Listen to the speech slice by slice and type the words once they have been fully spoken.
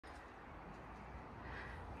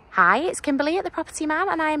Hi, it's Kimberly at The Property Man,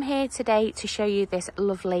 and I am here today to show you this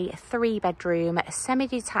lovely 3-bedroom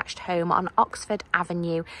semi-detached home on Oxford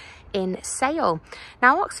Avenue in Sale.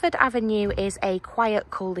 Now, Oxford Avenue is a quiet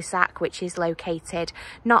cul-de-sac which is located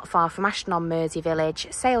not far from Ashton-on-Mersey Village,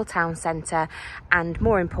 Sale Town Centre, and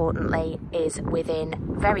more importantly is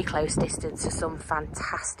within very close distance to some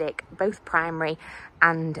fantastic both primary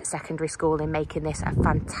and secondary schooling, making this a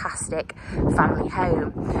fantastic family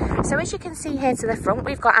home. So as you can see here to the front,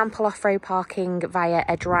 we've got ample off-road parking via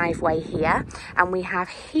a driveway here, and we have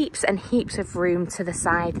heaps and heaps of room to the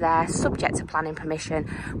side there, subject to planning permission,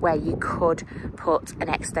 where you could put an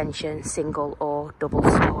extension single or double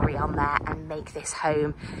story on there and make this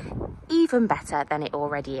home even better than it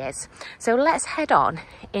already is. So let's head on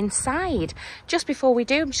inside. Just before we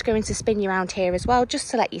do, I'm just going to spin you around here as well, just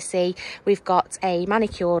to let you see we've got a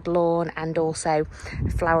manicured lawn and also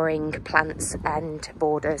flowering plants and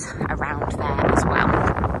borders around there as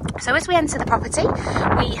well. So as we enter the property,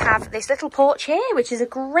 we have this little porch here, which is a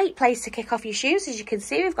great place to kick off your shoes. As you can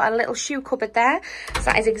see, we've got a little shoe cupboard there. So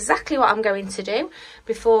that is exactly what I'm going to do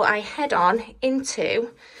before I head on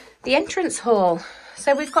into the entrance hall.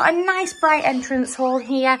 So we've got a nice bright entrance hall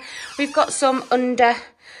here. We've got some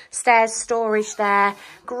understairs storage there,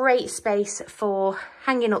 great space for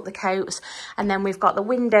hanging up the coats, and then we've got the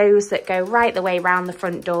windows that go right the way around the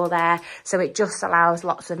front door there, so it just allows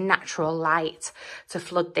lots of natural light to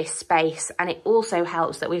flood this space. And it also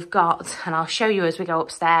helps that we've got, and I'll show you as we go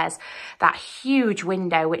upstairs, that huge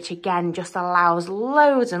window which again just allows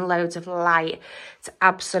loads and loads of light to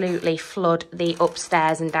absolutely flood the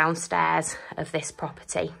upstairs and downstairs of this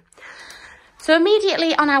property. So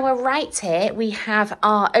immediately on our right here, we have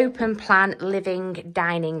our open plan living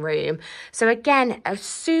dining room. So again, a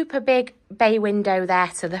super big bay window there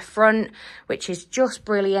to the front, which is just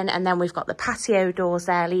brilliant. And then we've got the patio doors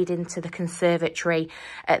there leading to the conservatory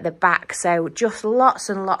at the back. So just lots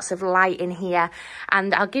and lots of light in here.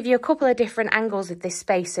 And I'll give you a couple of different angles of this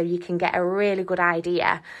space so you can get a really good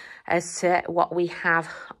idea as to what we have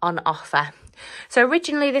on offer. So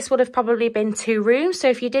originally this would have probably been 2 rooms. So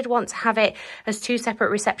if you did want to have it as 2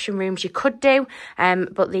 separate reception rooms, you could do,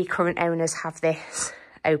 but the current owners have this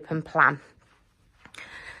open plan.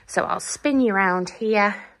 So I'll spin you around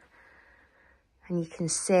here and you can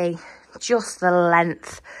see just the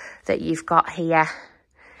length that you've got here.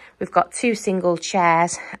 We've got 2 single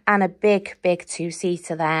chairs and a big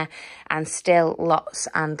 2-seater there, and still lots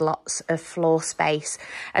and lots of floor space,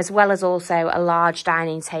 as well as also a large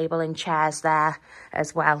dining table and chairs there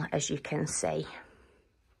as well, as you can see.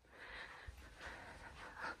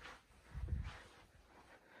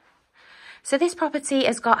 So this property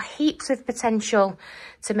has got heaps of potential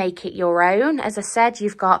to make it your own. As I said,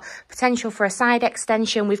 you've got potential for a side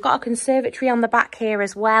extension. We've got a conservatory on the back here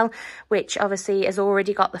as well, which obviously has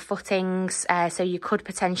already got the footings. So you could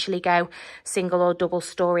potentially go single or double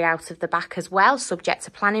story out of the back as well, subject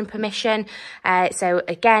to planning permission. So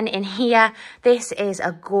again, in here, this is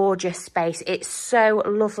a gorgeous space. It's so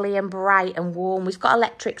lovely and bright and warm. We've got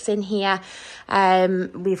electrics in here.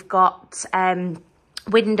 We've got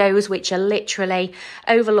windows which are literally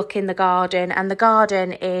overlooking the garden, and the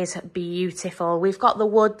garden is beautiful. We've got the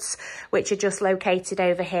woods which are just located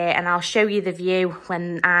over here, and I'll show you the view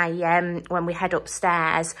when we head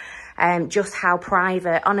upstairs. Just how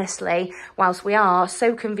private, honestly, whilst we are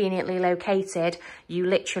so conveniently located, you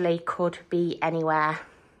literally could be anywhere.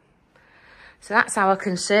 So that's our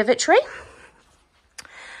conservatory,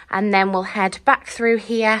 and then we'll head back through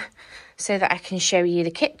here so that I can show you the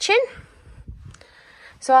kitchen.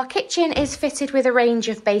 So our kitchen is fitted with a range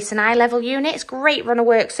of base and eye level units. Great run of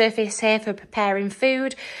work surface here for preparing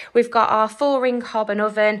food. We've got our 4-ring hob and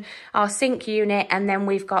oven, our sink unit, and then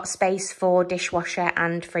we've got space for dishwasher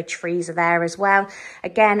and fridge freezer there as well.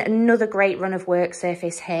 Again, another great run of work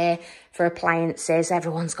surface here for appliances.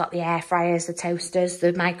 Everyone's got the air fryers, the toasters,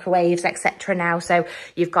 the microwaves, etc. now. So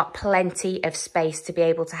you've got plenty of space to be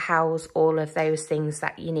able to house all of those things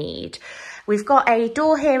that you need. We've got a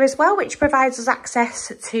door here as well, which provides us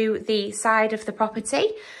access to the side of the property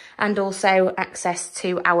and also access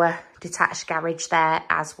to our detached garage there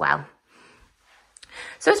as well.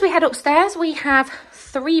 So as we head upstairs, we have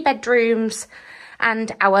 3 bedrooms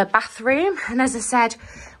and our bathroom. And as I said,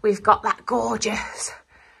 we've got that gorgeous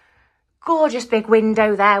big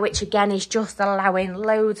window there, which again is just allowing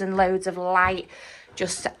loads and loads of light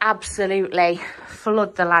just to absolutely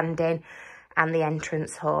flood the landing and the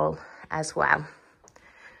entrance hall as well.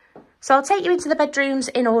 So I'll take you into the bedrooms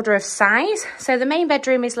in order of size. So the main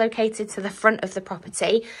bedroom is located to the front of the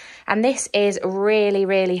property, and this is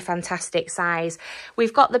really fantastic size.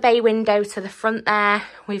 We've got the bay window to the front there.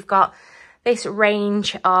 We've got this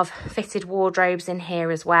range of fitted wardrobes in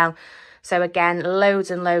here as well. So again,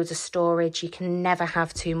 loads and loads of storage. You can never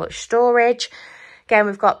have too much storage. Again,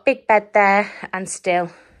 we've got big bed there and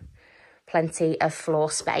still plenty of floor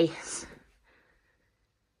space.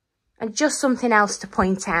 And just something else to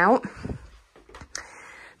point out.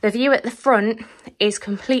 The view at the front is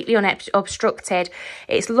completely unobstructed.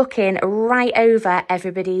 It's looking right over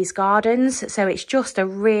everybody's gardens. So it's just a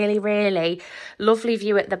really, really lovely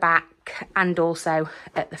view at the back and also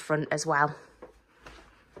at the front as well.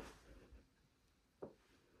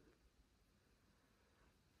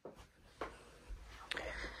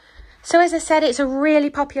 So as I said, it's a really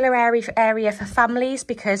popular area for families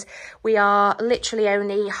because we are literally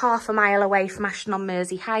only half a mile away from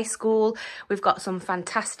Ashton-on-Mersey High School. We've got some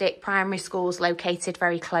fantastic primary schools located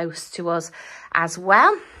very close to us as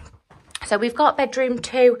well. So we've got bedroom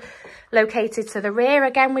 2 located to the rear.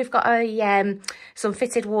 Again, we've got some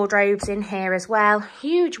fitted wardrobes in here as well.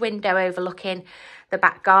 Huge window overlooking the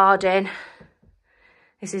back garden.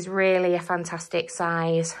 This is really a fantastic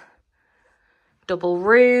size. Double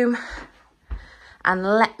room, and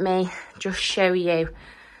let me just show you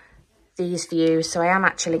these views. So I am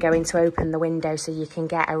actually going to open the window so you can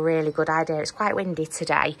get a really good idea. It's quite windy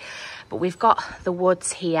today, but we've got the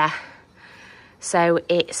woods here, so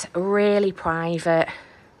it's really private,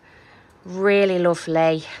 really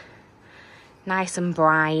lovely, nice and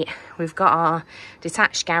bright. We've got our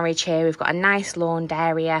detached garage here. We've got a nice lawned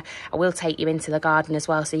area. I will take you into the garden as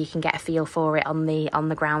well so you can get a feel for it on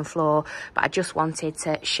the ground floor, but I just wanted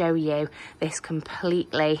to show you this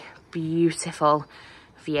completely beautiful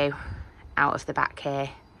view out of the back here.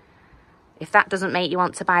 If that doesn't make you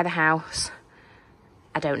want to buy the house,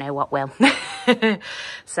 I don't know what will.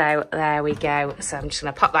 So there we go. So I'm just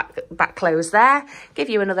going to pop that back closed there, give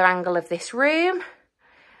you another angle of this room,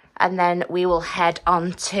 and then we will head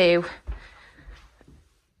on to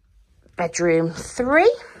bedroom 3.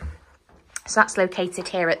 So that's located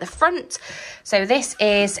here at the front. So this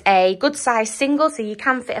is a good size single, so you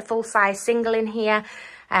can fit a full size single in here.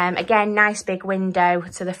 Again, nice big window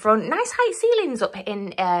to the front, nice height ceilings up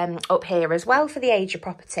here as well for the age of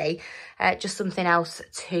property. Just something else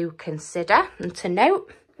to consider and to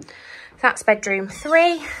note. That's bedroom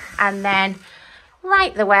 3, and then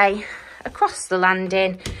right the way across the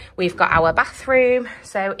landing, we've got our bathroom.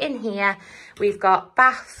 So in here, we've got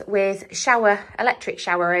bath with shower, electric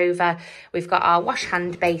shower over. We've got our wash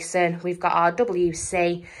hand basin. We've got our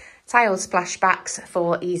WC tile splashbacks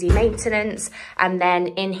for easy maintenance. And then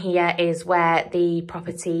in here is where the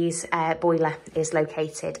property's boiler is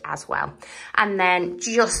located as well. And then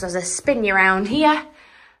just as I spin you around here,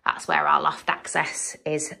 that's where our loft access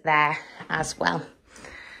is there as well.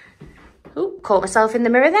 Ooh, caught myself in the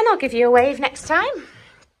mirror then. I'll give you a wave next time.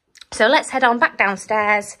 So let's head on back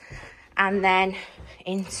downstairs and then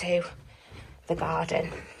into the garden.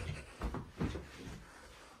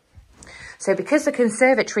 So because the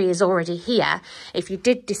conservatory is already here, if you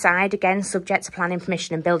did decide, again, subject to planning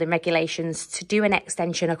permission and building regulations, to do an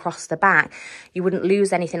extension across the back, you wouldn't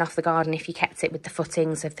lose anything off the garden if you kept it with the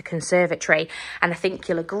footings of the conservatory. And I think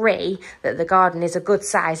you'll agree that the garden is a good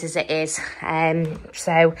size as it is.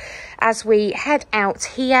 So as we head out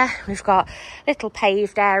here, we've got a little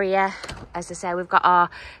paved area. As I say, we've got our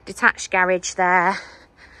detached garage there.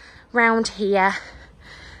 Round here,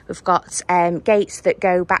 we've got gates that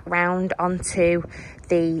go back round onto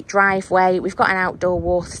the driveway. We've got an outdoor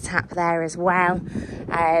water tap there as well.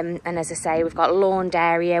 And as I say, we've got a lawned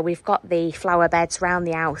area. We've got the flower beds around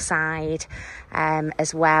the outside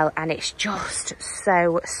as well. And it's just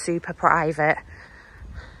so super private.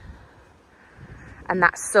 And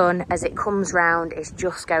that sun, as it comes round, is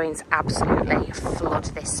just going to absolutely flood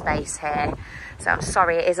this space here. So I'm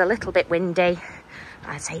sorry, it is a little bit windy.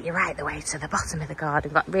 I'll take you right the way to the bottom of the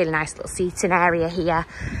garden. Got a really nice little seating area here.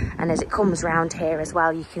 And as it comes round here as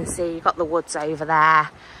well, you can see you've got the woods over there.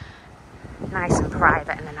 Nice and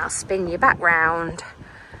private. And then I'll spin you back round.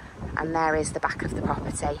 And there is the back of the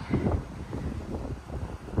property.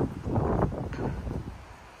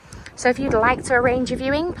 So if you'd like to arrange a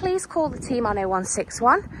viewing, please call the team on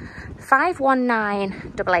 0161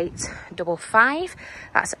 519 8855.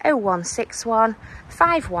 That's 0161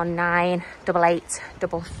 519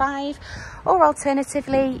 8855. Or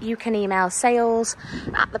alternatively, you can email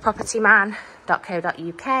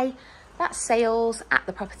sales@thepropertyman.co.uk. That's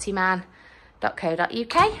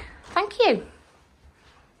sales@thepropertyman.co.uk. Thank you.